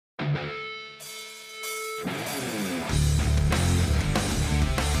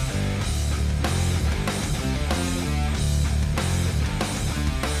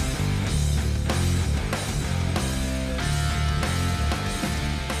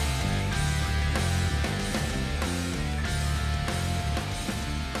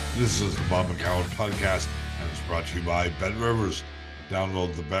This is the Bob McCown Podcast, and it's brought to you by Bet Rivers.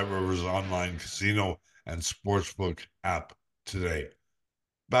 Download the Bet Rivers online casino and sportsbook app today.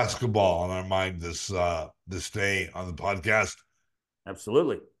 Basketball on our mind this day on the podcast.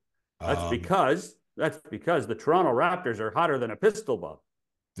 Absolutely. That's because the Toronto Raptors are hotter than a pistol bomb.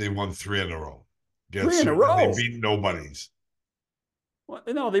 They won 3 in a row. Three in a row. They beat nobodies. Well,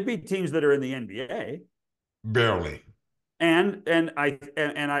 no, they beat teams that are in the NBA. Barely. And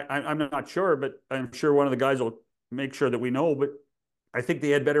I'm not sure, but I'm sure one of the guys will make sure that we know. But I think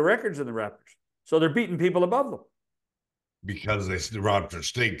they had better records than the Raptors, so they're beating people above them. Because the Raptors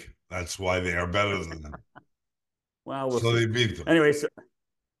stink. That's why they are better than them. Well, so they beat them. Anyway, so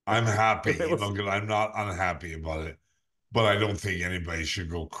I'm happy. I'm not unhappy about it, but I don't think anybody should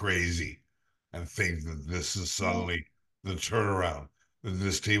go crazy and think that this is suddenly the turnaround, that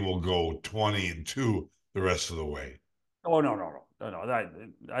this team will go 20-2 the rest of the way. Oh, no.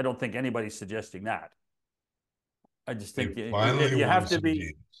 I don't think anybody's suggesting that. I just think you have to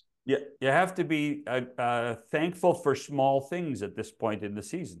be thankful for small things at this point in the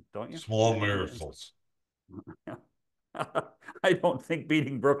season, don't you? Small miracles. I don't think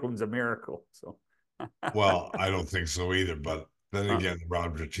beating Brooklyn's a miracle. So, well, I don't think so either. But then again, the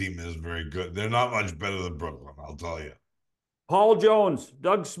Raptor team is very good. They're not much better than Brooklyn, I'll tell you. Paul Jones,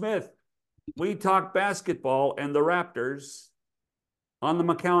 Doug Smith. We talk basketball and the Raptors on the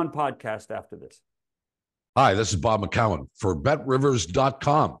McCown podcast after this. Hi, this is Bob McCown for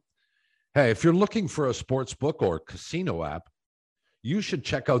BetRivers.com. Hey, if you're looking for a sports book or casino app, you should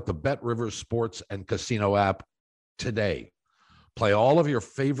check out the BetRivers Sports and Casino app today. Play all of your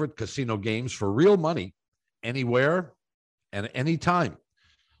favorite casino games for real money, anywhere and anytime.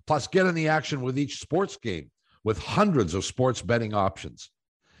 Plus, get in the action with each sports game with hundreds of sports betting options.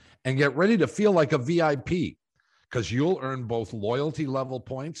 And get ready to feel like a VIP because you'll earn both loyalty level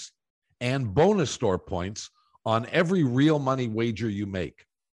points and bonus store points on every real money wager you make.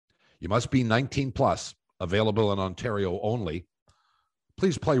 You must be 19 plus, available in Ontario only.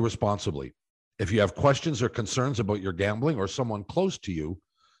 Please play responsibly. If you have questions or concerns about your gambling or someone close to you,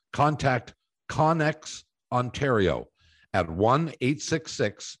 contact Connex Ontario at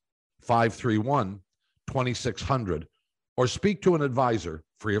 1-866-531-2600 or speak to an advisor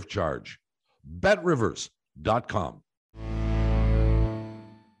free of charge. BetRivers.com.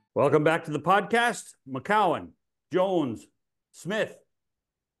 Welcome back to the podcast. McCowan, Jones, Smith,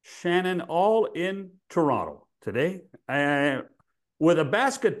 Shannon, all in Toronto today with a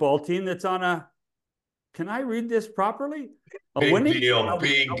basketball team that's on a, can I read this properly? Big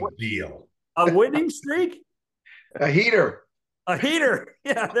deal. A winning streak? A heater.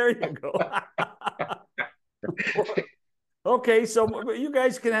 Yeah, there you go. Okay, so you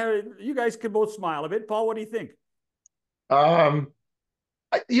guys can both smile a bit. Paul, what do you think?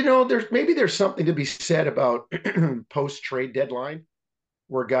 There's something to be said about post-trade deadline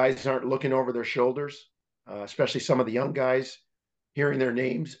where guys aren't looking over their shoulders, especially some of the young guys, hearing their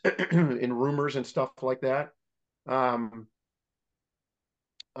names in rumors and stuff like that.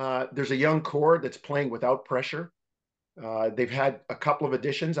 There's a young core that's playing without pressure. They've had a couple of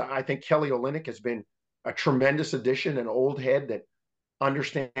additions. I think Kelly Olynyk has been a tremendous addition, an old head that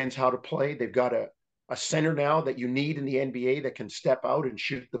understands how to play. They've got a center now that you need in the NBA that can step out and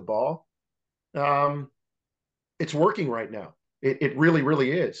shoot the ball. It's working right now. It really, really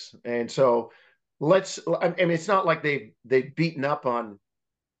is. And so it's not like they've beaten up on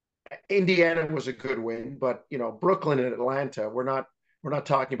Indiana. Was a good win, but Brooklyn and Atlanta, we're not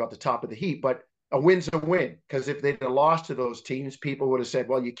talking about the top of the heap, but a win's a win, because if they'd have lost to those teams, people would have said,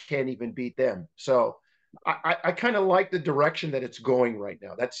 well, you can't even beat them. So I kind of like the direction that it's going right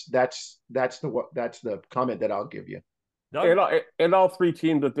now. That's the comment that I'll give you. And all three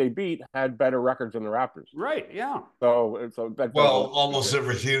teams that they beat had better records than the Raptors. Right, yeah. So almost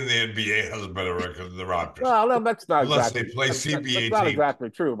every team in the NBA has a better record than the Raptors. Well, no, that's not unless exactly, they play CBA teams. That's not exactly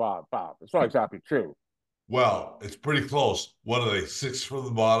true, Bob. It's not exactly true. Well, it's pretty close. What are they, 6 from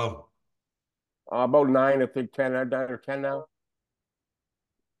the bottom? About 9, I think 10, 9 or 10 now.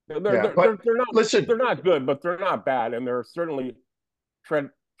 They're not good, but they're not bad, and they're certainly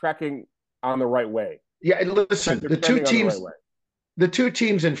tracking on the right way. Yeah, and listen, the two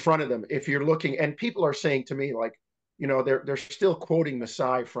teams in front of them, if you're looking, and people are saying to me, like, they're still quoting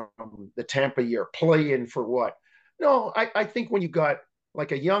Masai from the Tampa year, play in for what? No, I think when you got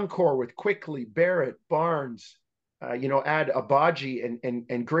like a young core with Quickly, Barrett, Barnes, add Abaji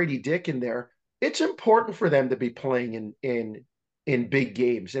and Grady Dick in there, it's important for them to be playing in big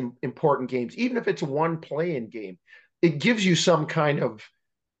games, in important games, even if it's one play-in game. It gives you some kind of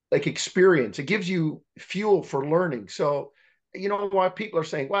like experience. It gives you fuel for learning. So you know what? People are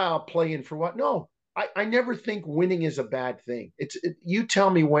saying, well, playing for what? No, I never think winning is a bad thing. You tell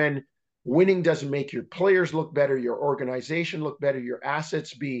me when winning doesn't make your players look better, your organization look better, your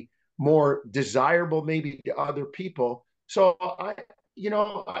assets be more desirable maybe to other people. So you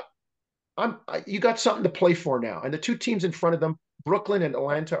got something to play for now. And the two teams in front of them, Brooklyn and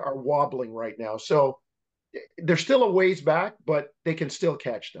Atlanta, are wobbling right now. So they're still a ways back, but they can still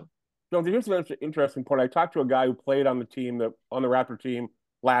catch them. So here's an interesting point. I talked to a guy who played on the Raptor team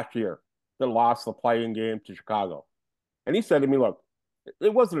last year that lost the playing game to Chicago. And he said to me, look,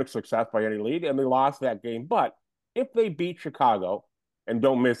 it wasn't a success by any lead, and they lost that game. But if they beat Chicago and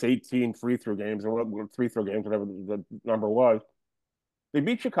don't miss 18 free throw games, whatever the number was, they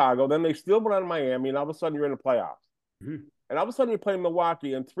beat Chicago, then they still went on Miami, and all of a sudden you're in the playoffs. Mm-hmm. And all of a sudden you're playing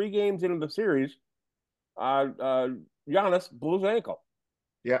Milwaukee, and 3 games into the series, Giannis blew his ankle.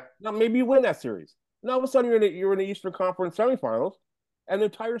 Yeah. Now maybe you win that series. Now all of a sudden you're in the Eastern Conference semifinals, and the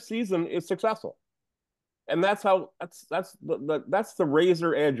entire season is successful. And that's the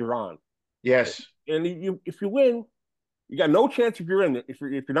razor edge you're on. Yes. And if you win, you got no chance if you're in. If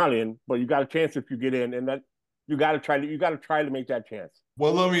you're not in, but you got a chance if you get in, and that you got to try to make that chance.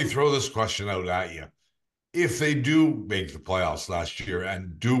 Well, let me throw this question out at you. If they do make the playoffs last year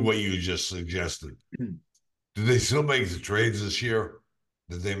and do what you just suggested, do they still make the trades this year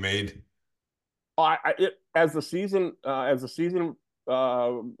that they made? As the season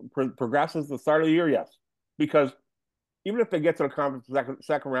progresses, the start of the year, yes. Because even if they get to the conference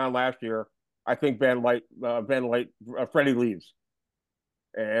second round last year, I think Freddie leaves,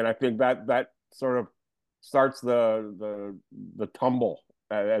 and I think that sort of starts the tumble,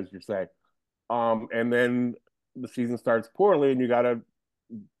 as you say, and then the season starts poorly, and you got to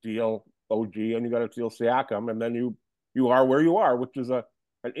deal OG and you got to deal Siakam, and then you are where you are, which is an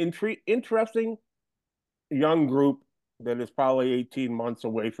interesting young group that is probably 18 months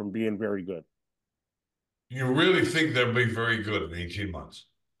away from being very good. You really think they'll be very good in 18 months?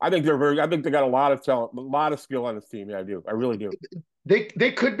 I think they got a lot of talent, a lot of skill on this team. Yeah, I do. I really do.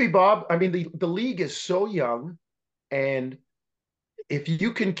 They could be, Bob. I mean, the league is so young, and if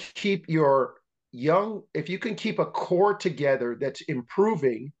you can keep a core together that's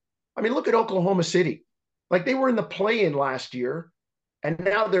improving. I mean, look at Oklahoma City. Like, they were in the play-in last year, and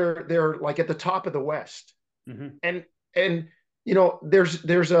now they're like at the top of the West. Mm-hmm. And you know,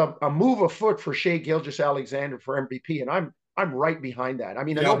 there's a move afoot for Shai Gilgeous-Alexander for MVP, and I'm right behind that. I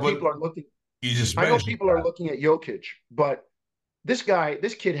mean, I know people are looking. I know people are looking at Jokic, but this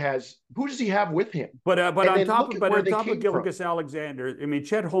kid has. Who does he have with him? But on top of Gilgeous-Alexander, I mean,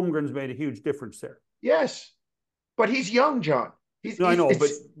 Chet Holmgren's made a huge difference there. Yes, but he's young, John. He's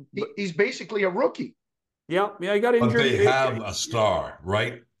basically a rookie. Yeah, he got injured. But they have a star,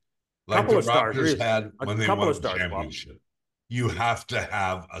 right? Like the Raptors had when they won the championship. You have to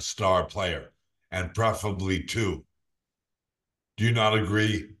have a star player, and preferably 2. Do you not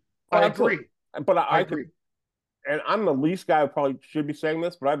agree? I agree. But I agree. And I'm the least guy who probably should be saying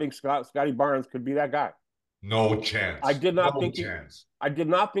this, but I think Scotty Barnes could be that guy. No chance. I did not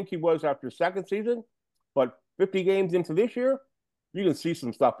think he was after second season, but 50 games into this year, you can see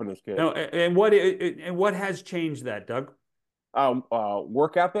some stuff in this kid. No, and what has changed that, Doug?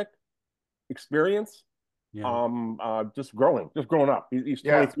 Work ethic, experience, just growing up. He's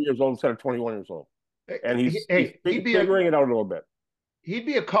 23 years old instead of 21 years old, and he's figuring it out a little bit. He'd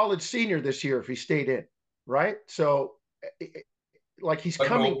be a college senior this year if he stayed in, right? So, like he's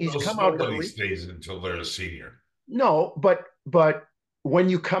come out early. Stays until they're a senior. No, but when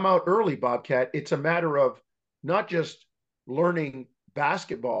you come out early, Bobcat, it's a matter of not just learning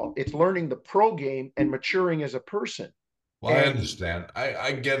basketball, it's learning the pro game and maturing as a person. Well, I understand.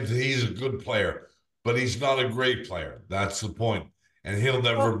 I get that he's a good player, but he's not a great player. That's the point. And he'll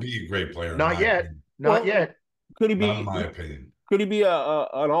never be a great player. Not yet. Not yet. Could he be, not in my opinion. Could he be an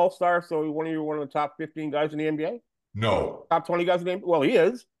all-star, so one of the top 15 guys in the NBA? No. Top 20 guys in the NBA? Well, he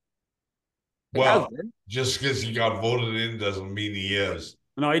is. Well, just because he got voted in doesn't mean he is.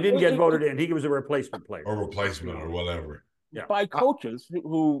 No, he didn't get voted in. He was a replacement player. Or replacement or whatever. Yeah. By coaches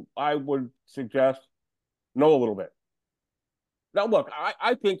who I would suggest know a little bit. Now, look,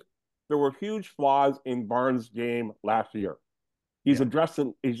 I think there were huge flaws in Barnes' game last year. He has addressed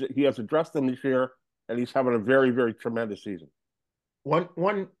them this year, and he's having a very, very tremendous season.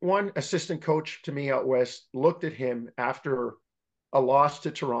 One assistant coach to me out west looked at him after a loss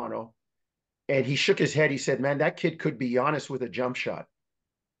to Toronto, and he shook his head. He said, "Man, that kid could be Giannis with a jump shot."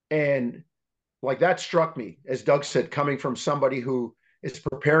 And like that struck me, as Doug said, coming from somebody who is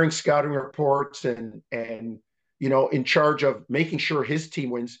preparing scouting reports and you know, in charge of making sure his team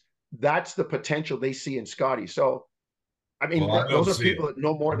wins. That's the potential they see in Scotty. So I mean, those are people that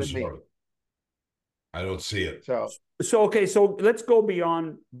know more than me. I don't see it. Okay, so let's go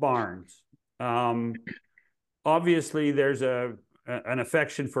beyond Barnes. Obviously, there's an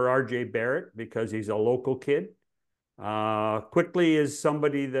affection for R.J. Barrett because he's a local kid. Quickly is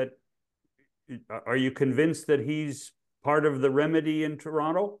somebody that, are you convinced that he's part of the remedy in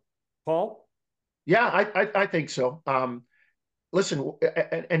Toronto, Paul? Yeah, I think so. Listen,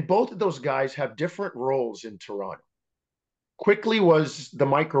 and both of those guys have different roles in Toronto. Quickly was the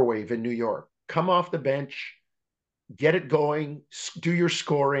microwave in New York. Come off the bench, get it going, do your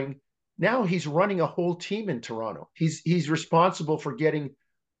scoring. Now he's running a whole team in Toronto. He's responsible for getting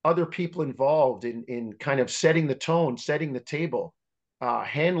other people involved in kind of setting the tone, setting the table,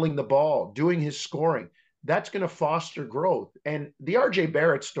 handling the ball, doing his scoring. That's going to foster growth. And the RJ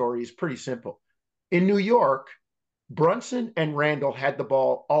Barrett story is pretty simple. In New York, Brunson and Randall had the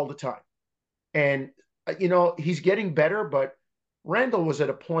ball all the time. And, he's getting better, but Randall was at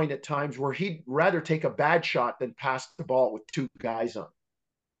a point at times where he'd rather take a bad shot than pass the ball with two guys on.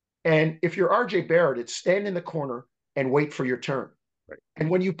 And if you're RJ Barrett, it's stand in the corner and wait for your turn. Right. And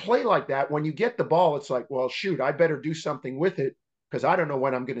when you play like that, when you get the ball, it's like, well, shoot, I better do something with it because I don't know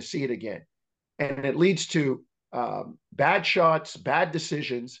when I'm going to see it again. And it leads to bad shots, bad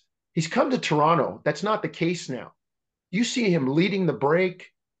decisions. He's come to Toronto. That's not the case now. You see him leading the break,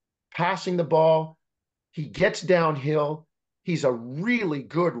 passing the ball. He gets downhill. He's a really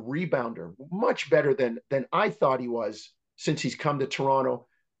good rebounder, much better than I thought he was since he's come to Toronto.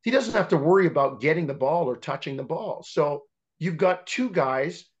 He doesn't have to worry about getting the ball or touching the ball. So you've got two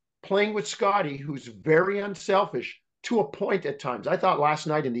guys playing with Scotty, who's very unselfish to a point at times. I thought last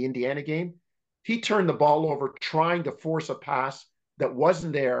night in the Indiana game, he turned the ball over trying to force a pass that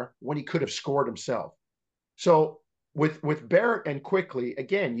wasn't there when he could have scored himself. So with Barrett and Quickly,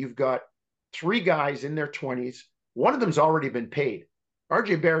 again, you've got three guys in their 20s. One of them's already been paid.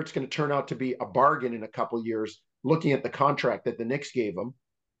 RJ Barrett's going to turn out to be a bargain in a couple of years, looking at the contract that the Knicks gave him.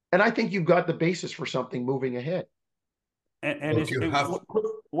 And I think you've got the basis for something moving ahead.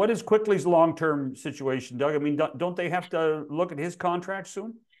 What is Quickly's long-term situation, Doug? I mean, don't they have to look at his contract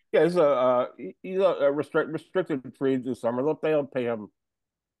soon? Yeah, he's a restricted free this summer. They'll pay him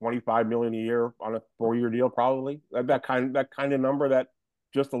 $25 million a year on a 4-year deal, probably. That kind of number, that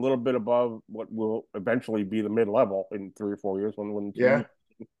just a little bit above what will eventually be the mid-level in 3 or 4 years when yeah.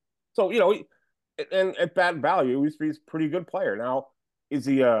 So and at that value, he's a pretty good player. Now, is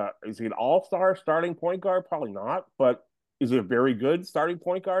he an all-star starting point guard? Probably not, but is he a very good starting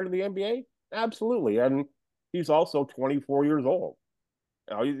point guard in the NBA? Absolutely, and he's also 24 years old.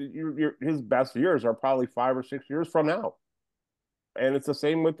 His best years are probably 5 or 6 years from now, and it's the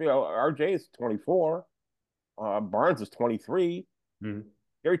same with RJ is 24, Barnes is 23. Mm-hmm.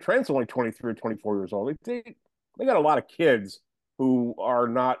 Gary Trent's only 23 or 24 years old. They got a lot of kids who are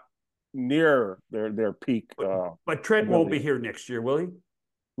not near their peak. But Trent won't be here next year, will he?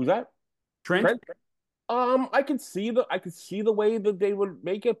 Who's that? Trent? I could see the way that they would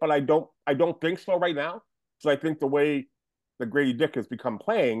make it, but I don't think so right now. So I think the way that Grady Dick has become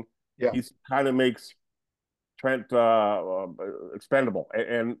playing, he kind of makes Trent expendable,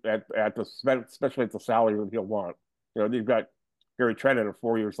 and especially at the salary that he'll want. They've got Gary Trent at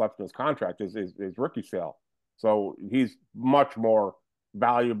 4 years left in his contract, his rookie sale, so he's much more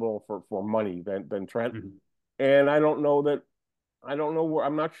valuable for money than Trent. Mm-hmm. And I'm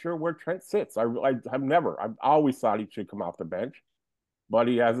not sure where Trent sits. I've always thought he should come off the bench, but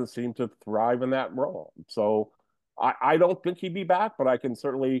he hasn't seemed to thrive in that role. So I don't think he'd be back, but I can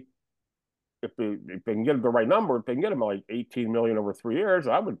certainly, if they can get the right number, if they can get him like $18 million over 3 years,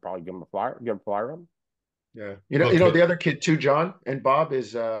 I would probably give him a flyer him. Yeah. The other kid too, John and Bob,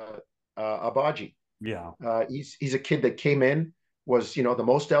 is Abaji. Yeah. He's a kid that came in, was, the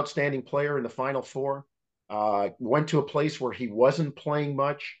most outstanding player in the Final Four, went to a place where he wasn't playing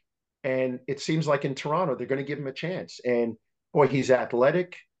much. And it seems like in Toronto, they're going to give him a chance. And boy, he's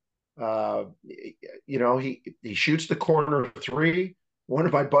athletic. He shoots the corner three. One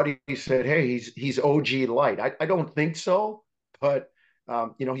of my buddies said, hey, he's OG light. I don't think so, but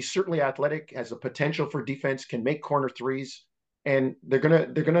he's certainly athletic, has a potential for defense, can make corner threes, and they're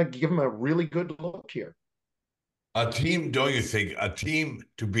gonna give him a really good look here. Don't you think, a team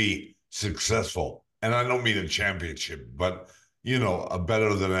to be successful, and I don't mean a championship, but a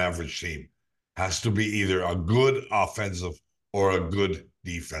better than average team, has to be either a good offensive or a good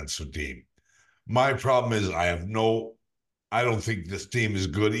defensive team. My problem is I don't think this team is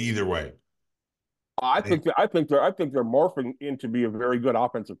good either way. I think they're morphing into be a very good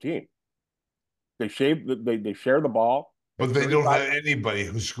offensive team. They share the ball, but they don't have anybody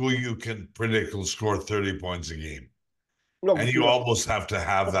who you can predict will score 30 points a game. No, and you almost have to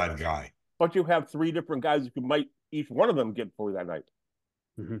have that guy. But you have three different guys who might each one of them get for that night.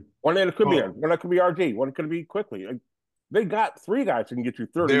 Mm-hmm. One night it could be one could be RG, one could be Quickly. They got three guys who can get you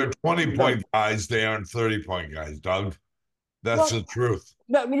 30. They're 20-point guys. They aren't 30-point guys, Doug. That's the truth.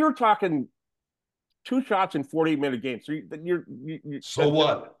 You're talking 2 shots in 48-minute games. So so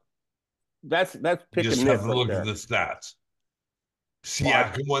what? That's you just have to look at the stats.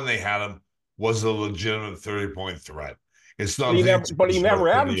 Siakam, when they had him, was a legitimate 30-point threat. It's not. But he never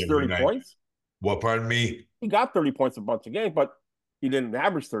averaged 30 points. What? Pardon me? He got 30 points a bunch of games, but he didn't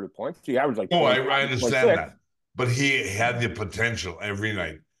average 30 points. He averaged like. Oh, I understand that, but he had the potential every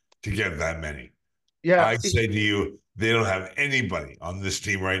night to get that many. Yeah, I say to you, they don't have anybody on this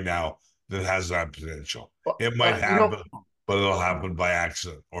team right now that has that potential. It might happen, but it'll happen by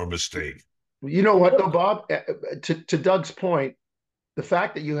accident or mistake. You know what, though, Bob? To Doug's point, the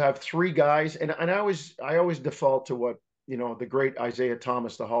fact that you have three guys, and I always default to what the great Isaiah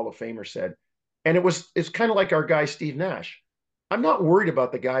Thomas, the Hall of Famer, said, and it's kind of like our guy Steve Nash. I'm not worried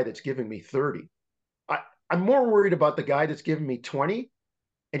about the guy that's giving me 30. I'm more worried about the guy that's giving me 20,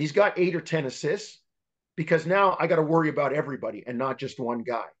 and he's got 8 or 10 assists, because now I got to worry about everybody and not just one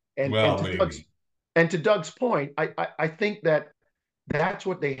guy. And to Doug's point, I think that's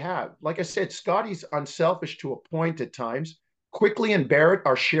what they have. Like I said, Scotty's unselfish to a point at times. Quickly and Barrett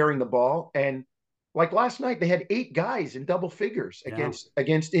are sharing the ball, and like last night, they had 8 guys in double figures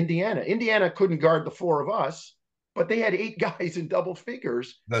against Indiana. Indiana couldn't guard the 4 of us, but they had 8 guys in double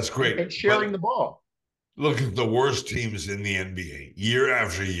figures. That's great. And sharing the ball. Look at the worst teams in the NBA year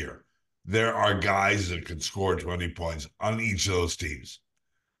after year. There are guys that can score 20 points on each of those teams.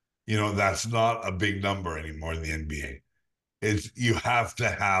 That's not a big number anymore in the NBA. You have to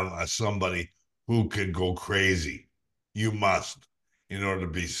have somebody who can go crazy. You must, in order to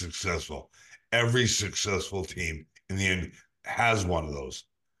be successful. Every successful team in the NBA has one of those.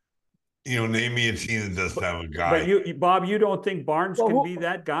 Name me a team that doesn't have a guy. But Bob, you don't think Barnes can be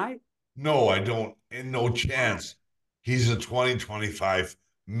that guy? No, I don't. And no chance. He's a 20, 25,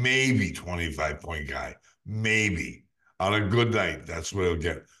 maybe 25-point guy. Maybe. On a good night, that's what he'll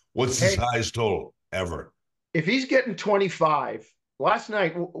get. What's his highest total ever? If he's getting 25, last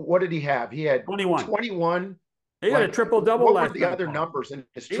night, what did he have? He had 21. He had a triple-double last night. What were the other numbers in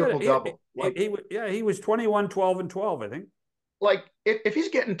his triple-double? He was 21, 12, and 12, I think. Like, if he's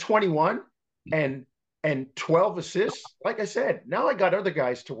getting 21 and 12 assists, like I said, now I got other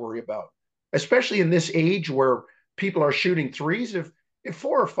guys to worry about, especially in this age where people are shooting threes. If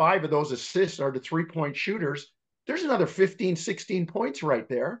 4 or 5 of those assists are to three-point shooters, there's another 15, 16 points right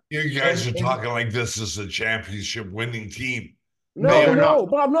there. You guys are talking like this is a championship winning team. No,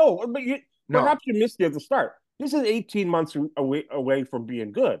 Bob, no. But perhaps you missed it at the start. This is 18 months away from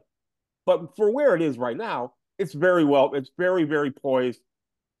being good. But for where it is right now, it's very, very poised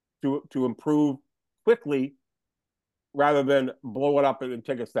to improve quickly rather than blow it up and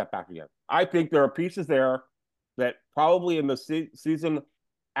take a step back again. I think there are pieces there that probably in the season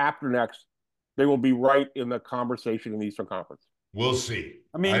after next, they will be right in the conversation in the Eastern Conference. We'll see.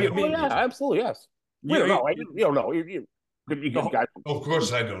 Absolutely, yes. We don't know. You don't know. Of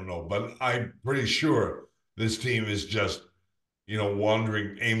course I don't know, but I'm pretty sure this team is just,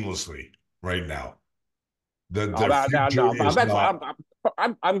 wandering aimlessly right now. I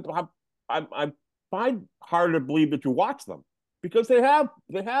find hard to believe that you watch them because they have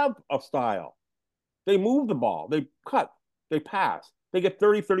a style. They move the ball, they cut, they pass, they get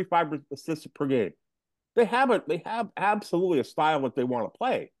 30, 35 assists per game. They have absolutely a style that they want to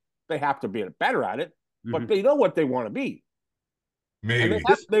play. They have to be better at it, but they know what they want to be. Maybe. And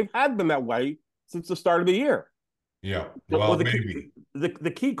they've had been that way since the start of the year. Yeah, well, maybe.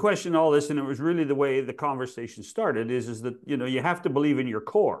 The key question in all this, and it was really the way the conversation started, is that, you have to believe in your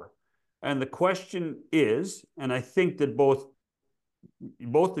core. And the question is, and I think that both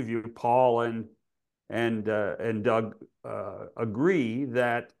of you, Paul and Doug, agree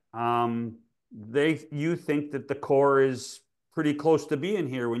that you think that the core is pretty close to being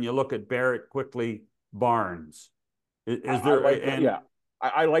here when you look at Barrett, Quickly, Barnes.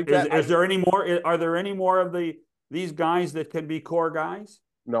 I like that. Is there any more? Are there any more of these guys that can be core guys?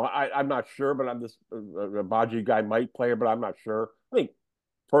 No, I'm not sure, but I'm just a Baji guy might play, but I'm not sure. I think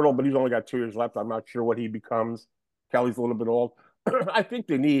Turtle, but he's only got 2 years left. I'm not sure what he becomes. Kelly's a little bit old. I think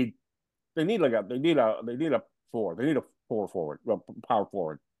they need a 4. They need a 4 forward, power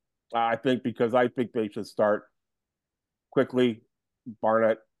forward. I think because I think they should start Quickly,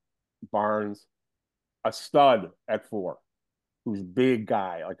 Barnett, Barnes, a stud at 4, who's a big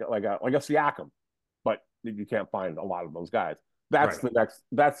guy, like a Siakam, but you can't find a lot of those guys. That's the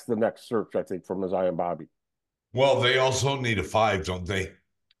next search, I think, from Zion Bobby. Well, they also need a 5, don't they?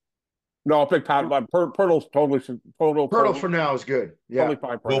 No, I think Pirtle's total. Pirtle for now is good. Yeah. Totally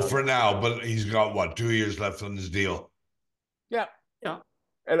fine well, for now, but he's got what, 2 years left on his deal. Yeah.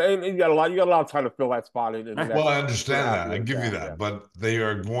 And you got a lot of time to fill that spot in. Well, I understand that. I give you that, but they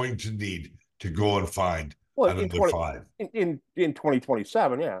are going to need to go and find another 5 in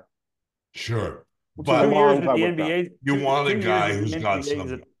 2027. Yeah, sure. But 2 years in the NBA, you want a guy who's got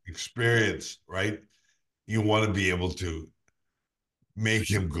some experience, right? You want to be able to make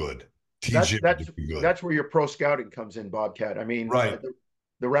him good, teach him to be good. That's where your pro scouting comes in, Bobcat. I mean, right.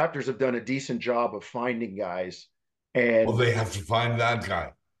 The Raptors have done a decent job of finding guys. And well, they have to find that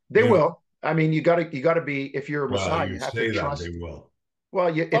guy. They will. I mean, you got to be, if you're a Messiah, you have to trust. They will.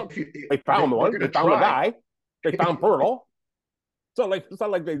 Well, they found one. They found a guy. They found Pirtle. So it's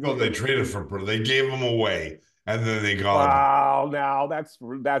not like they. Well, they traded for Pirtle. They gave him away, and then they got. Wow, now that's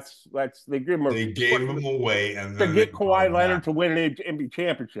they gave him away, and then to get Kawhi Leonard to win an NBA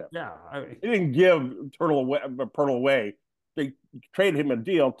championship. Yeah, they didn't give Pirtle away. They traded him a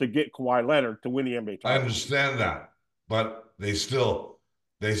deal to get Kawhi Leonard to win the NBA championship. I understand that, but they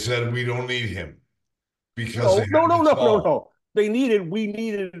said we don't need him because no. We needed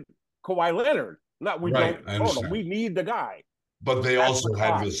Kawhi Leonard. Not we right, don't. We need the guy. But they also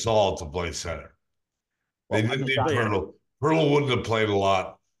had Gasol to play center. They didn't need Pirtle. Pirtle wouldn't have played a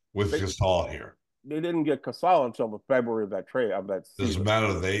lot with Gasol here. They didn't get Gasol until the February of that trade of that season. Doesn't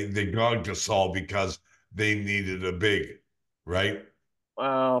matter. They got Gasol because they needed a big, right?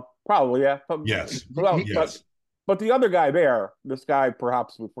 Probably, yeah. Yes. But the other guy there, this guy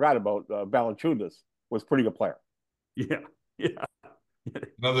perhaps we forgot about, Valanciunas, was a pretty good player. Yeah.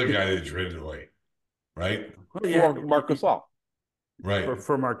 Another guy they traded away, right? Well, yeah. Marc Gasol. Right.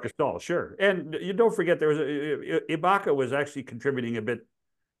 For Marc Gasol, sure. And you don't forget there was Ibaka was actually contributing a bit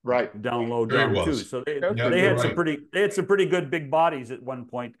down low too. So they had some pretty good big bodies at one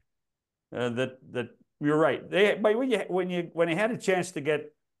point. That you're right. But when you had a chance to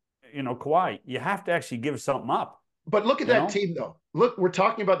get Kawhi, you have to actually give something up. But look at that team though. Look, we're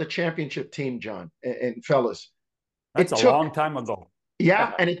talking about the championship team, John and fellas. That's a long time ago.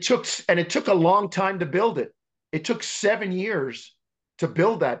 Yeah, and it took a long time to build it. It took 7 years to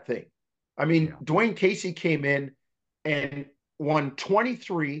build that thing. I mean, Dwayne Casey came in and won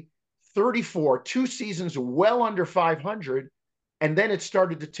 23, 34, 2 seasons well under 500, and then it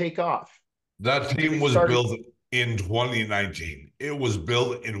started to take off. That team was built in 2019. It was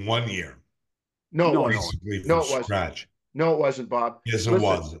built in 1 year. No, it wasn't. Scratch. No, it wasn't, Bob. Yes, it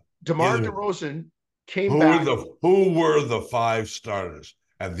was. DeMar DeRozan came back. Who were the 5 starters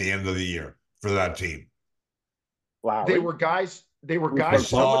at the end of the year for that team? Lowry. They were guys.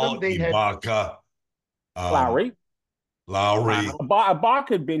 Some of them they Ibaka, Lowry. Ibaka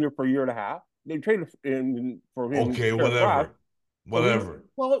had been here for a year and a half. They traded for him. Okay, whatever.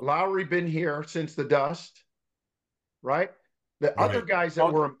 Well, Lowry been here since the dust, right? The other guys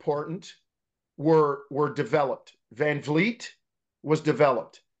that were important were developed. Van Vliet was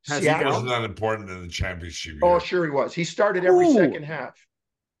developed. He wasn't that important in the championship year. Oh, sure he was. He started every second half.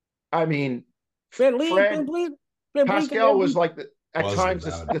 I mean, Van Vliet. Pascal was like at times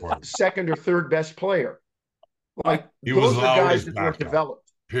the second or third best player. Like he was those are guys that were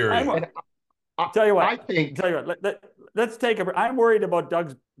developed. Period. Tell you what. Let's take a. I'm worried about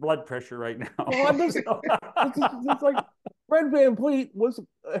Doug's blood pressure right now. Well, it's like Fred VanVleet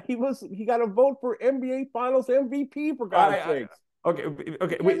he got a vote for NBA Finals MVP for God's sakes. Okay.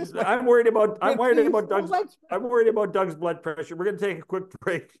 I'm worried about Doug's blood pressure. We're going to take a quick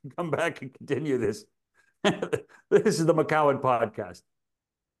break and come back and continue this. This is the McCowan podcast.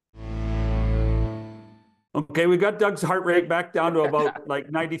 Okay, we got Doug's heart rate back down to about like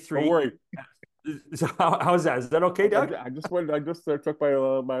 93. Don't worry. So how's that? Is that okay, Doug? I just took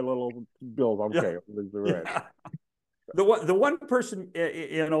my little bills. I'm okay. Yeah. The one person,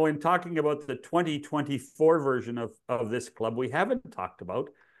 in talking about the 2024 version of this club we haven't talked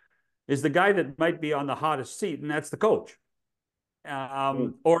about is the guy that might be on the hottest seat, and that's the coach.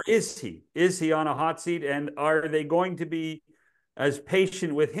 Or is he? Is he on a hot seat? And are they going to be as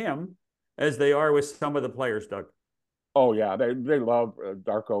patient with him as they are with some of the players, Doug? Oh yeah, they love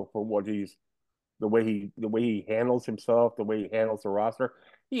Darko for what the way he handles himself, the way he handles the roster.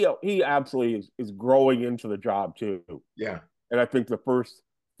 He absolutely is growing into the job too. Yeah, and I think the first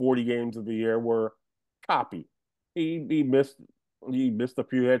 40 games of the year were choppy. He missed a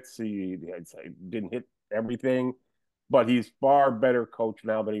few hits. He didn't hit everything. But he's far better coach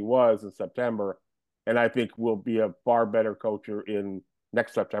now than he was in September. And I think will be a far better coacher in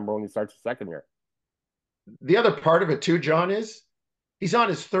next September when he starts the second year. The other part of it too, John, is he's on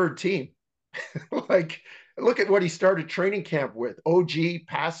his third team. like look at what he started training camp with. OG,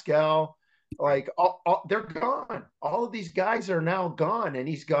 Pascal, like they're gone. All of these guys are now gone, and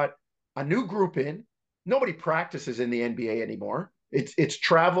he's got a new group in. Nobody practices in the NBA anymore. It's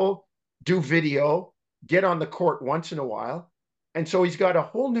travel, do video, get on the court once in a while. And so he's got a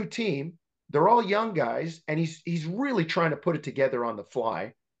whole new team. They're all young guys, and he's really trying to put it together on the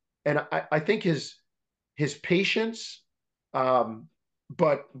fly. And I think his patience,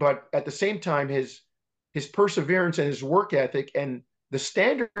 but at the same time his perseverance and his work ethic and the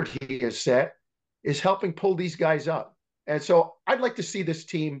standard he has set is helping pull these guys up. And so I'd like to see this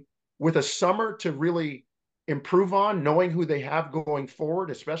team with a summer to really improve on, knowing who they have going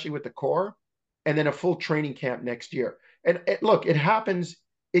forward, especially with the core, and then a full training camp next year. And look, it happens.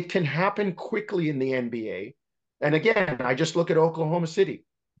 It can happen quickly in the NBA. And again, I just look at Oklahoma City.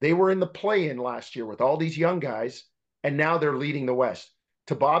 They were in the play-in last year with all these young guys, and now they're leading the West.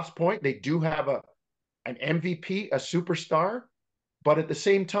 To Bob's point, they do have an MVP, a superstar, but at the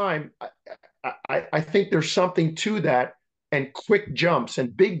same time, I think there's something to that, and quick jumps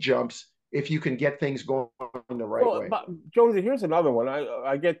and big jumps if you can get things going the right way. But Jonesy, here's another one.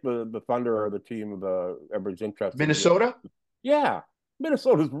 I get the Thunder or the team the everybody's interested. Minnesota? Yeah.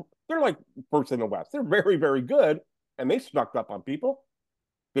 They're like first in the West. They're very, very good, and they snuck up on people.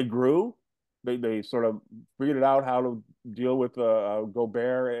 They grew. They sort of figured out how to deal with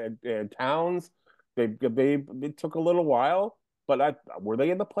Gobert and Towns. They took a little while, but were they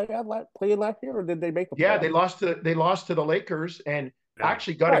in the play-in last year, or did they make the playoffs? Yeah, they lost to the Lakers and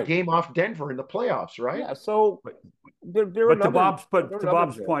actually got a game off Denver in the playoffs, right? Yeah, so they're but to Bob's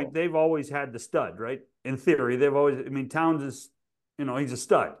point, they've always had the stud, right? In theory, they've always. I mean, Towns is, he's a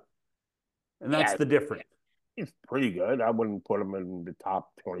stud, and that's the difference. He's pretty good. I wouldn't put him in the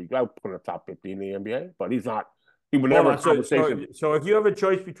top 20. I would put him in the top 15 in the NBA, but he's not. He would never. So if you have a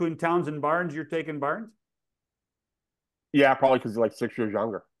choice between Towns and Barnes, you're taking Barnes? Yeah, probably because he's like 6 years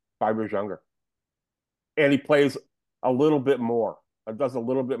younger, 5 years younger. And he plays a little bit more. Does a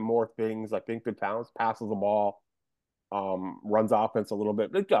little bit more things. I think the Towns passes the ball, runs offense a little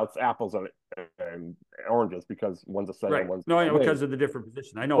bit. It's apples and oranges because one's a center, one's because of the different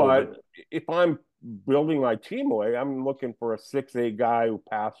position. I know. But if I'm building my team away, I'm looking for a 6'8" guy who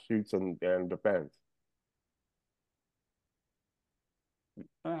pass, shoots, and defends.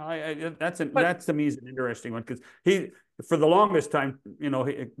 That to me is an interesting one, because for the longest time,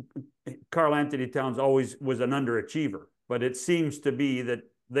 Karl Anthony Towns always was an underachiever, but it seems to be that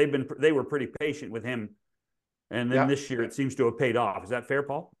they were pretty patient with him, and then this year it seems to have paid off. Is that fair,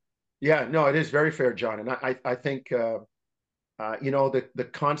 Paul? Yeah, no, it is very fair, John, and I think the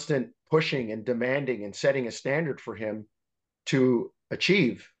constant pushing and demanding and setting a standard for him to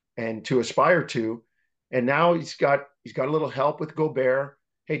achieve and to aspire to, and now he's got a little help with Gobert.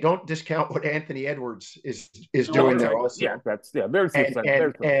 Hey, don't discount what Anthony Edwards is doing there also.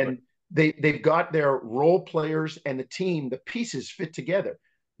 And they've got their role players and the team, the pieces fit together.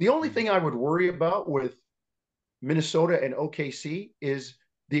 The only thing I would worry about with Minnesota and OKC is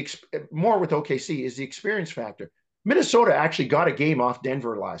the experience factor. Minnesota actually got a game off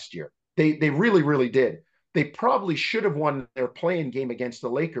Denver last year. They really, really did. They probably should have won their play-in game against the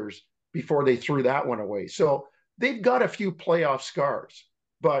Lakers before they threw that one away. So they've got a few playoff scars.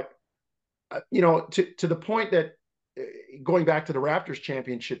 But, to the point that going back to the Raptors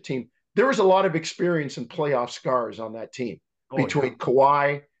championship team, there was a lot of experience and playoff scars on that team between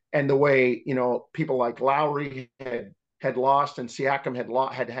Kawhi and the way, people like Lowry had lost and Siakam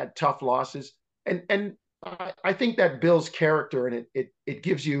had tough losses. And I think that builds character, and it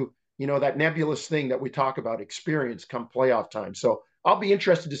gives you, that nebulous thing that we talk about, experience come playoff time. So I'll be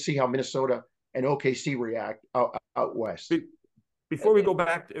interested to see how Minnesota and OKC react out west. Before we go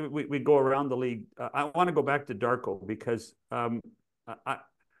back, we go around the league. I want to go back to Darko because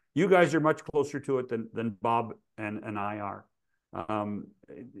you guys are much closer to it than Bob and I are.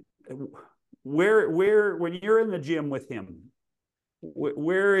 Where when you're in the gym with him,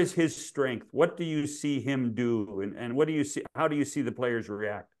 where is his strength? What do you see him do, and what do you see? How do you see the players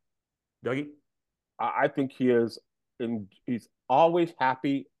react? Dougie? I think he's always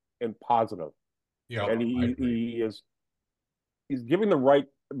happy and positive. Yeah, and he's giving the right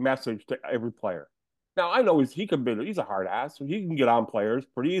message to every player. Now I know he's a hard ass, so he can get on players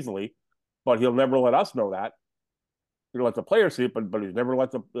pretty easily, but he'll never let us know that. He'll let the players see it, but he's never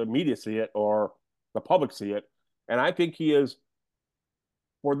let the media see it or the public see it. And I think he is,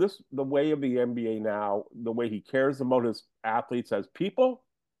 for the way of the NBA now, the way he cares about his athletes as people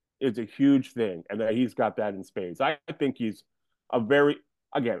is a huge thing, and that he's got that in spades. I think he's I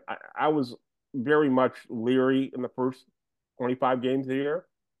was very much leery in the first 25 games of the year.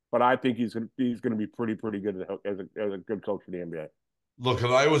 but I think he's going to be pretty good as a good coach in the NBA. Look,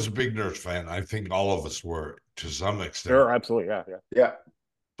 and I was a big Nurse fan. I think all of us were to some extent. Sure, absolutely, yeah.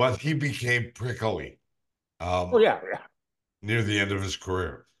 But he became prickly. Oh yeah. Near the end of his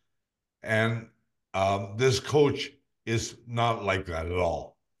career, and this coach is not like that at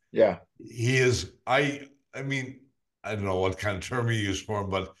all. Yeah, he is. I mean, I don't know what kind of term you use for him,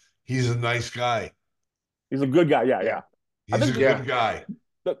 but he's a nice guy. He's a good guy. Yeah. He's a good guy.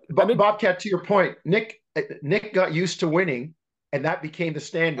 Bobcat, to your point, Nick got used to winning, and that became the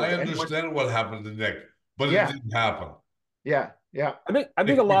standard. I understand what happened to Nick, but it didn't happen. Yeah. I think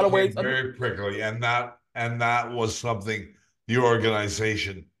Nick a lot of ways very prickly, and that was something the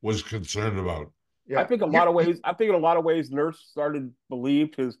organization was concerned about. Yeah. I think in a lot of ways, Nurse started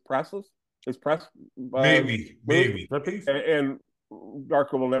believed his press. Maybe. And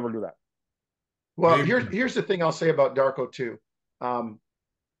Darko will never do that. Well, here's the thing I'll say about Darko too.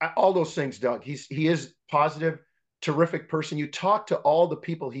 All those things, Doug. He is positive, terrific person. You talk to all the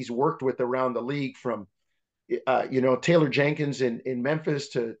people he's worked with around the league, from Taylor Jenkins in Memphis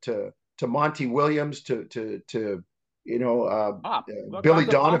to Monty Williams to Billy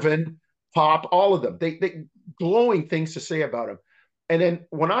Donovan, Pop, all of them. They glowing things to say about him. And then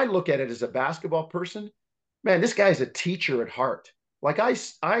when I look at it as a basketball person, man, this guy's a teacher at heart. Like I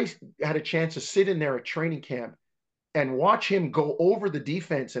had a chance to sit in there at training camp and watch him go over the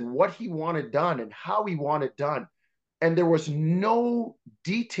defense and what he wanted done and how he wanted done. And there was no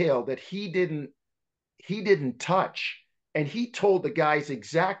detail that he didn't touch. And he told the guys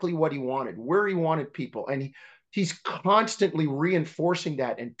exactly what he wanted, where he wanted people. And he's constantly reinforcing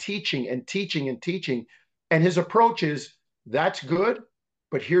that and teaching and teaching and teaching. And his approach is, that's good,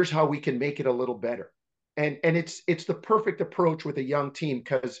 but here's how we can make it a little better. And it's the perfect approach with a young team,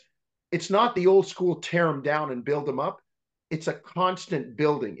 because it's not the old school tear them down and build them up. It's a constant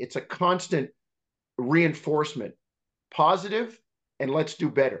building. It's a constant reinforcement. Positive, and let's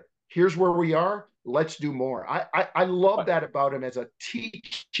do better. Here's where we are. Let's do more. I love that about him as a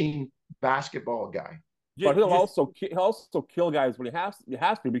teaching basketball guy. But he'll also kill guys when he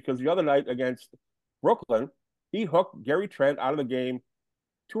has to, because the other night against Brooklyn, he hooked Gary Trent out of the game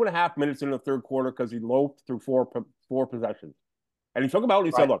 2.5 minutes into the third quarter because he loafed through four possessions. And he took him out and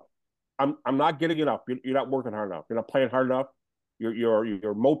he said, look, I'm not getting enough. You're not working hard enough. You're not playing hard enough.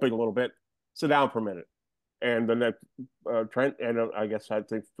 You're moping a little bit. Sit down for a minute. And then Trent, and I guess I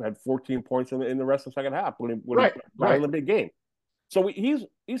think had 14 points in the rest of the second half when he got in the big game. So he's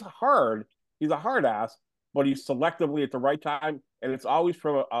hard. He's a hard ass, but he's selectively at the right time, and it's always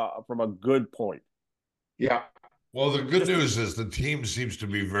from a good point. Yeah. Well, the good news is the team seems to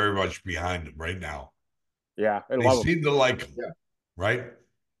be very much behind him right now. Yeah, they seem to like him, right?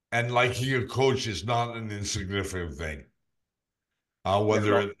 And liking a coach is not an insignificant thing.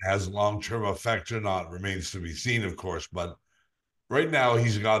 Whether it has long-term effect or not remains to be seen, of course. But right now,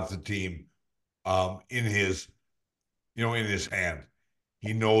 he's got the team in his hand.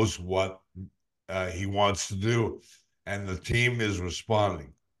 He knows what he wants to do, and the team is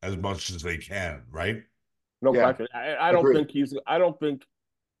responding as much as they can. Right? No question. I don't think he's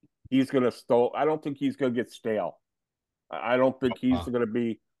gonna get stale. I don't think he's gonna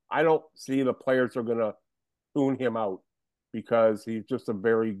be. I don't see the players are gonna tune him out, because he's just a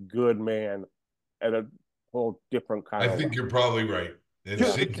very good man at a whole different kind of. I think you're probably right. It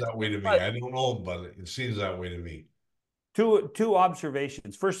seems that way to me. I don't know, but it seems that way to me. Two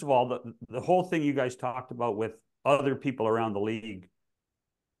observations. First of all, the whole thing you guys talked about with other people around the league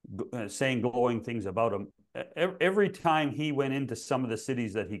saying glowing things about him. Every time he went into some of the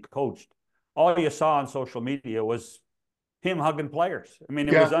cities that he coached, all you saw on social media was him hugging players. I mean,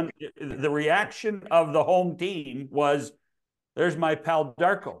 the reaction of the home team was, there's my pal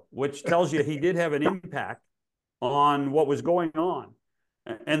Darko, which tells you he did have an impact on what was going on.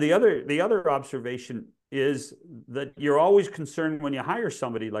 And the other observation is that you're always concerned when you hire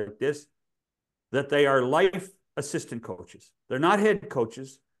somebody like this that they are life assistant coaches. They're not head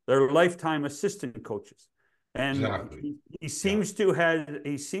coaches. They're lifetime assistant coaches. And he seems to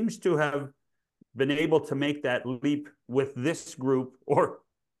have been able to make that leap with this group, or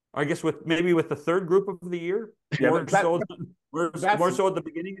I guess with the third group of the year. More so at the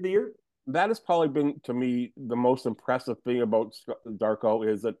beginning of the year. That has probably been, to me, the most impressive thing about Darko,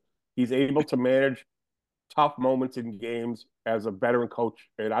 is that he's able to manage tough moments in games as a veteran coach,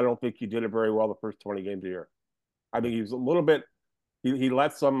 and I don't think he did it very well the first 20 games a year. I think he's a little bit. He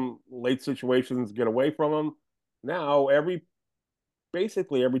let some late situations get away from him. Now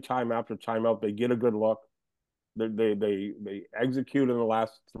basically every time after timeout, they get a good look. They execute in the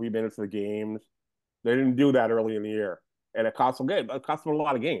last 3 minutes of the games. They didn't do that early in the year. and it cost them a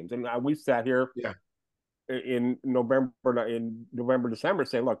lot of games. And we sat here in November, December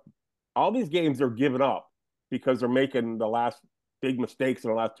saying, look, all these games they're giving up because they're making the last big mistakes in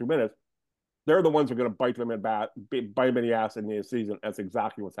the last 2 minutes. They're the ones who are going to bite them in the ass in the season. That's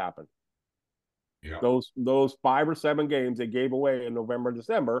exactly what's happened. Yeah. Those 5 or 7 games they gave away in November and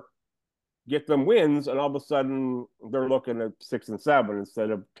December get them wins, and all of a sudden they're looking at 6 and 7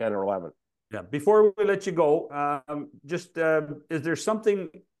 instead of 10 or 11. Yeah. Before we let you go, is there something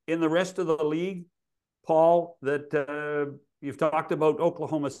in the rest of the league, Paul, that you've talked about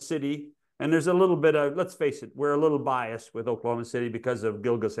Oklahoma City, and there's a little bit of, let's face it, we're a little biased with Oklahoma City because of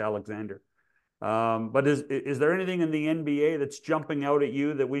Gilgeous-Alexander. But is there anything in the NBA that's jumping out at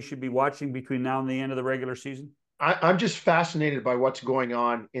you that we should be watching between now and the end of the regular season? I'm just fascinated by what's going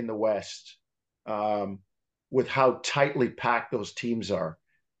on in the West, with how tightly packed those teams are.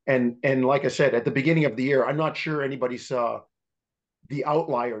 And like I said, at the beginning of the year, I'm not sure anybody saw the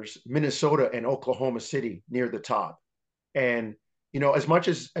outliers, Minnesota and Oklahoma City, near the top. And, as much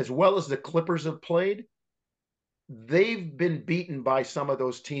as well as the Clippers have played, they've been beaten by some of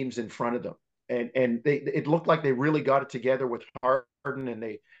those teams in front of them. And it looked like they really got it together with Harden,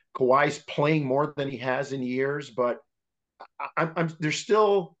 and Kawhi's playing more than he has in years, but there's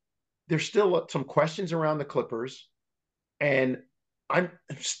still some questions around the Clippers, and I'm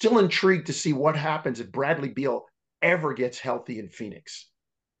still intrigued to see what happens if Bradley Beal ever gets healthy in Phoenix.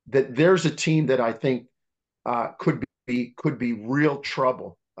 That there's a team that I think could be real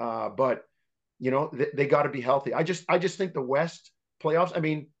trouble, but they got to be healthy. I just think the West playoffs. I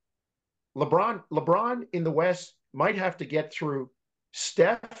mean, LeBron in the West might have to get through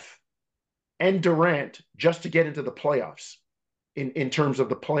Steph and Durant just to get into the playoffs in terms of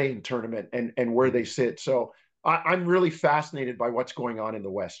the play-in tournament and where they sit. So I'm really fascinated by what's going on in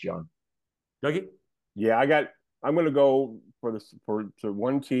the West, John. Dougie? Yeah, I'm going to go for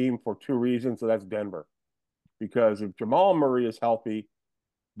one team for 2 reasons. So that's Denver, because if Jamal Murray is healthy,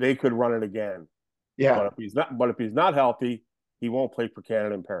 they could run it again. Yeah. But if he's not healthy, he won't play for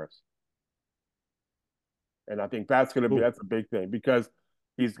Canada in Paris. And I think that's a big thing, because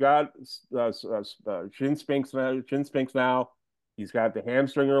he's got shin splints now. He's got the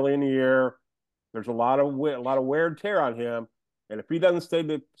hamstring early in the year. There's a lot of wear and tear on him, and if he doesn't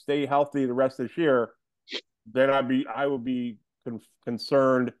stay healthy the rest of this year, then I would be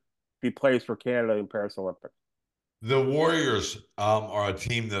concerned if he plays for Canada in Paris Olympics. The Warriors are a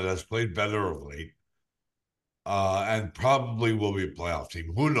team that has played better of late, and probably will be a playoff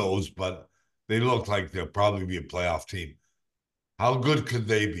team. Who knows? But they look like they'll probably be a playoff team. How good could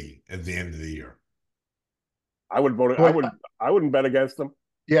they be at the end of the year? I wouldn't bet against them.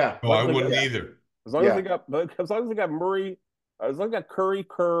 Yeah. No, I wouldn't either. As long as they got Murray, as long as they got Curry,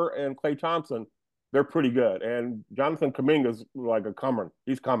 Kerr, and Klay Thompson, they're pretty good. And Jonathan Kuminga's like a comer.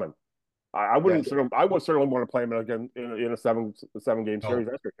 He's coming. I would certainly want to play him again in a seven game series.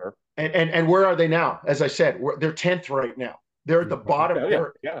 That's for sure. And where are they now? As I said, they're 10th right now. They're at the bottom.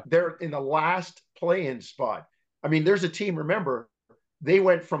 They're in the last play-in spot. I mean, there's a team. Remember, they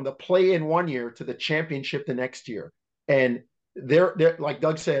went from the play-in one year to the championship the next year, and they're like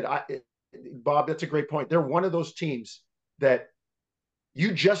Doug said. Bob, that's a great point. They're one of those teams that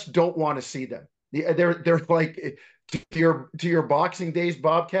you just don't want to see them. They're like, to your boxing days,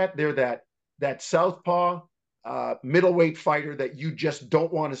 Bobcat. They're that southpaw middleweight fighter that you just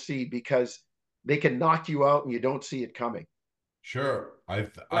don't want to see, because they can knock you out and you don't see it coming. Sure,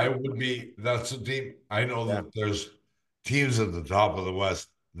 I would be. That's a team. I know that there's teams at the top of the West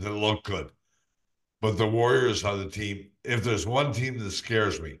that look good, but the Warriors are the team. If there's one team that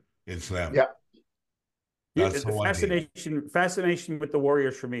scares me, it's them. Yeah. That's the fascination with the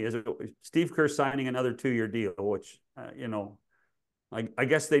Warriors for me is Steve Kerr signing another 2-year deal, which I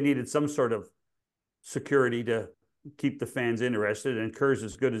guess they needed some sort of security to keep the fans interested, and Kerr's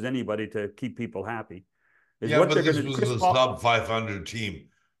as good as anybody to keep people happy. But this was a sub-500 team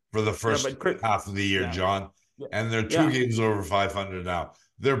for the first half of the year, John, and they're 2 games over 500 now.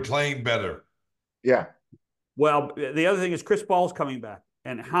 They're playing better. Yeah. Well, the other thing is Chris Paul's coming back,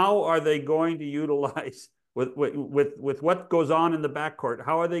 and how are they going to utilize with what goes on in the backcourt?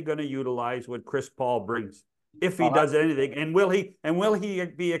 How are they going to utilize what Chris Paul brings, if he does anything? And will he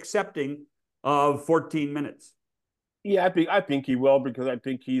be accepting of 14 minutes? Yeah, I think he will, because I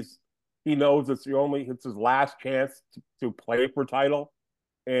think he knows it's his last chance to play for title,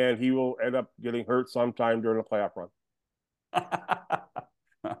 and he will end up getting hurt sometime during the playoff run.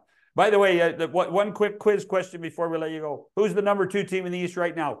 By the way, one quick quiz question before we let you go. Who's the number 2 team in the East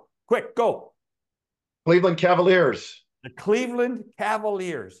right now? Quick, go. Cleveland Cavaliers. The Cleveland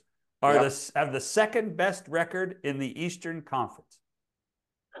Cavaliers. have the second best record in the Eastern Conference.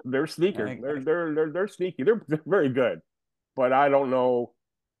 They're sneakers. They're sneaky. They're very good, but I don't know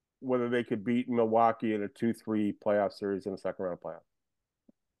whether they could beat Milwaukee in a 2-3 playoff series in a second round playoff.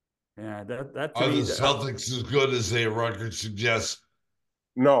 Yeah, that are the Celtics as good as their record suggests?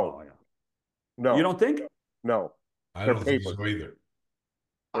 No, oh, yeah. no, you don't think? No, I don't think so either.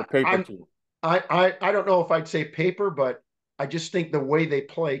 They're paper team. I don't know if I'd say paper, but I just think the way they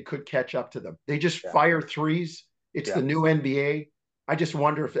play could catch up to them. They just fire threes. It's the new NBA. I just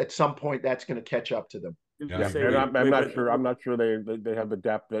wonder if at some point that's going to catch up to them. Yeah, and I'm not sure. I'm not sure they have the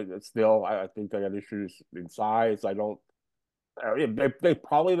depth. Still, I think they got issues in size. I don't. They're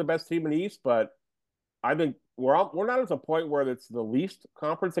probably the best team in the East, but I think we're not at the point where it's the least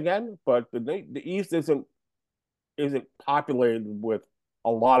conference again. But the East isn't populated with a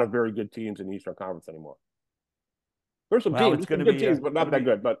lot of very good teams in the Eastern Conference anymore. There's some teams, good teams, but not that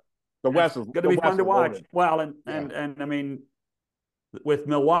good. But the West is going to be fun to watch. Loaded. Well, and I mean, with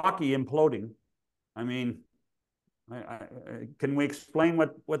Milwaukee imploding, I mean, can we explain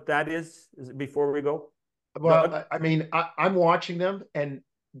what that is before we go? Well, I mean, I'm watching them, and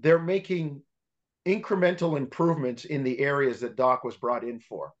they're making incremental improvements in the areas that Doc was brought in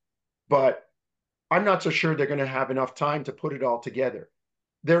for. But I'm not so sure they're going to have enough time to put it all together.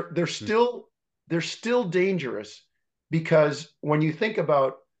 They're still dangerous, because when you think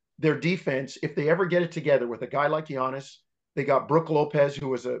about their defense, if they ever get it together with a guy like Giannis, they got Brook Lopez, who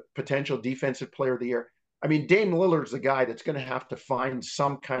was a potential defensive player of the year. I mean, Dame Lillard's the guy that's going to have to find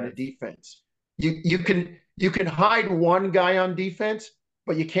some kind of defense. You can hide one guy on defense,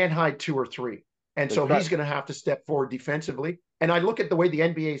 but you can't hide two or three. And so he's going to have to step forward defensively. And I look at the way the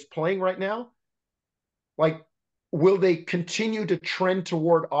NBA is playing right now, like, will they continue to trend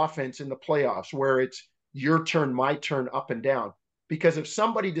toward offense in the playoffs where it's your turn, my turn, up and down? Because if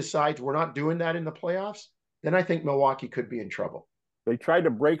somebody decides we're not doing that in the playoffs, then I think Milwaukee could be in trouble. They tried to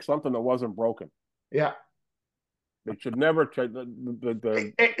break something that wasn't broken. Yeah. They should never try.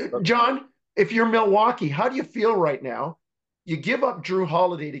 John, if you're Milwaukee, how do you feel right now? You give up Drew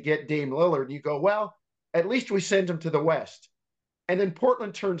Holiday to get Dame Lillard, and you go, well, at least we send him to the West. And then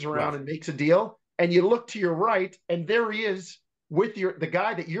Portland turns around and makes a deal, and you look to your right, and there he is with the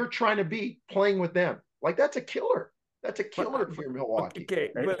guy that you're trying to beat playing with them. Like, that's a killer. That's a killer for Milwaukee.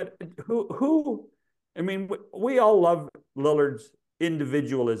 Okay, but who? I mean, we all love Lillard's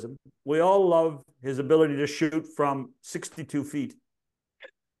individualism. We all love his ability to shoot from 62 feet.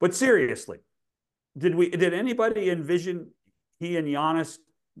 But seriously, did anybody envision he and Giannis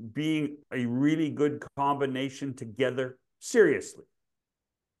being a really good combination together? Seriously.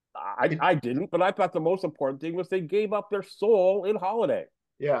 I didn't, but I thought the most important thing was they gave up their soul in Holiday.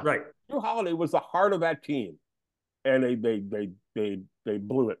 Yeah. Right. Drew Holiday was the heart of that team. And they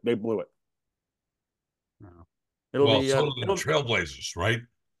blew it. They blew it. So do the Trailblazers, right?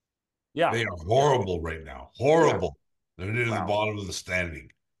 Yeah. They are horrible right now. Horrible. Yeah. They're near the bottom of the standing.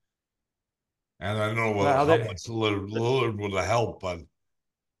 And I don't know how much Lillard would have helped, but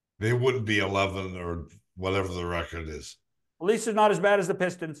they wouldn't be 11 or whatever the record is. At least they're not as bad as the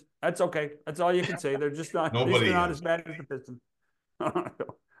Pistons. That's okay. That's all you can say. They're just not. At least they're not as bad as the Pistons.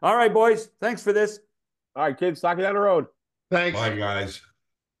 All right, boys. Thanks for this. All right, kids. Talk you down the road. Thanks. Bye, guys.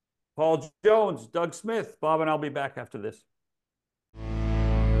 Paul Jones, Doug Smith, Bob, and I'll be back after this.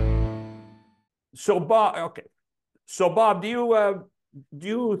 So, Bob. Okay. So, Bob, do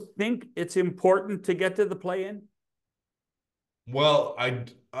you think it's important to get to the play-in? Well,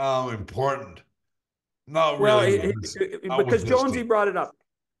 important. Not really. Well, because Jonesy brought it up.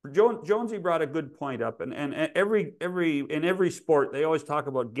 Jonesy brought a good point up, and in every sport they always talk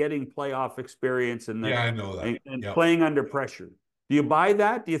about getting playoff experience and I know that. and playing under pressure. Do you buy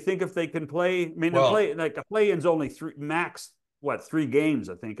that? Do you think if they can play? I mean, a play-in's only three games,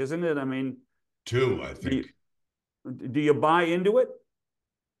 I think, isn't it? I mean, 2, I think. Do you buy into it?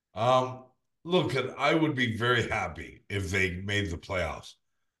 Look, I would be very happy if they made the playoffs.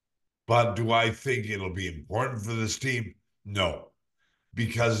 But do I think it'll be important for this team? No,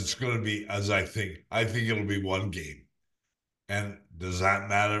 because it's going to be, as I think it'll be one game. And does that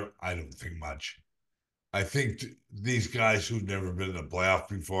matter? I don't think much. I think these guys who've never been in a playoff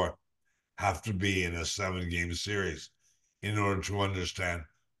before have to be in a 7-game series in order to understand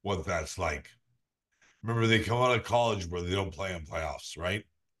what that's like. Remember, they come out of college where they don't play in playoffs, right?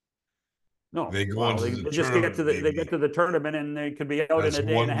 No, they go into the they just get to the tournament and they could be out in a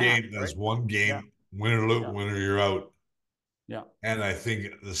day and a half. That's one game. Winner, you're out. Yeah. And I think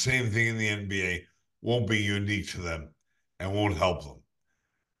the same thing in the NBA won't be unique to them and won't help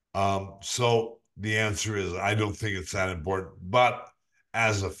them. So the answer is I don't think it's that important. But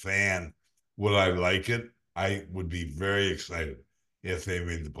as a fan, would I like it? I would be very excited if they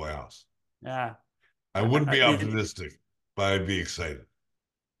made the playoffs. Yeah. I wouldn't be optimistic, but I'd be excited.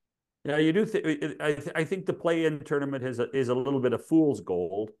 Yeah, you do. I think the play-in tournament is a little bit of fool's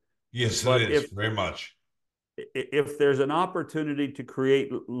gold. Yes, it is very much. If there's an opportunity to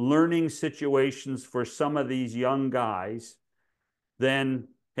create learning situations for some of these young guys, then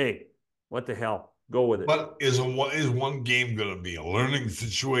hey, what the hell? Go with it. But is one game going to be a learning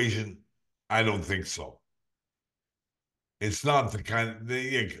situation? I don't think so. It's not the kind of the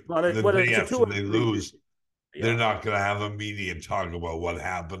day after they lose, they're not going to have a media talk about what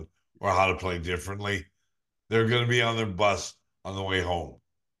happened or how to play differently. They're going to be on their bus on the way home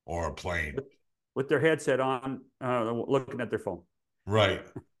or a plane with their headset on, looking at their phone. Right.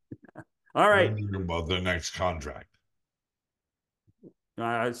 All right. Wondering about their next contract.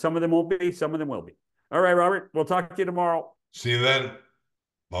 Some of them won't be. Some of them will be. All right, Robert. We'll talk to you tomorrow. See you then.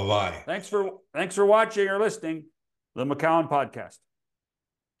 Bye-bye. Thanks for watching or listening. The McCown Podcast.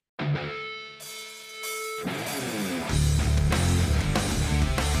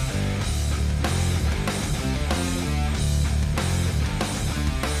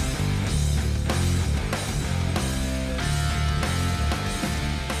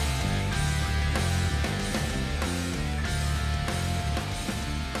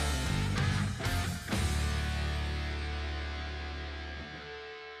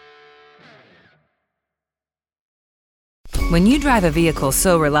 When you drive a vehicle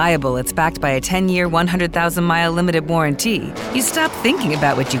so reliable it's backed by a 10-year, 100,000-mile limited warranty, you stop thinking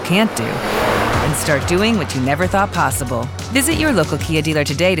about what you can't do and start doing what you never thought possible. Visit your local Kia dealer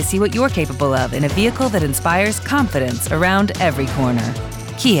today to see what you're capable of in a vehicle that inspires confidence around every corner.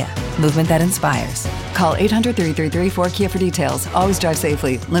 Kia, movement that inspires. Call 800-333-4KIA for details. Always drive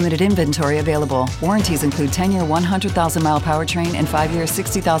safely. Limited inventory available. Warranties include 10-year, 100,000-mile powertrain and 5-year,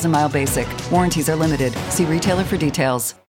 60,000-mile basic. Warranties are limited. See retailer for details.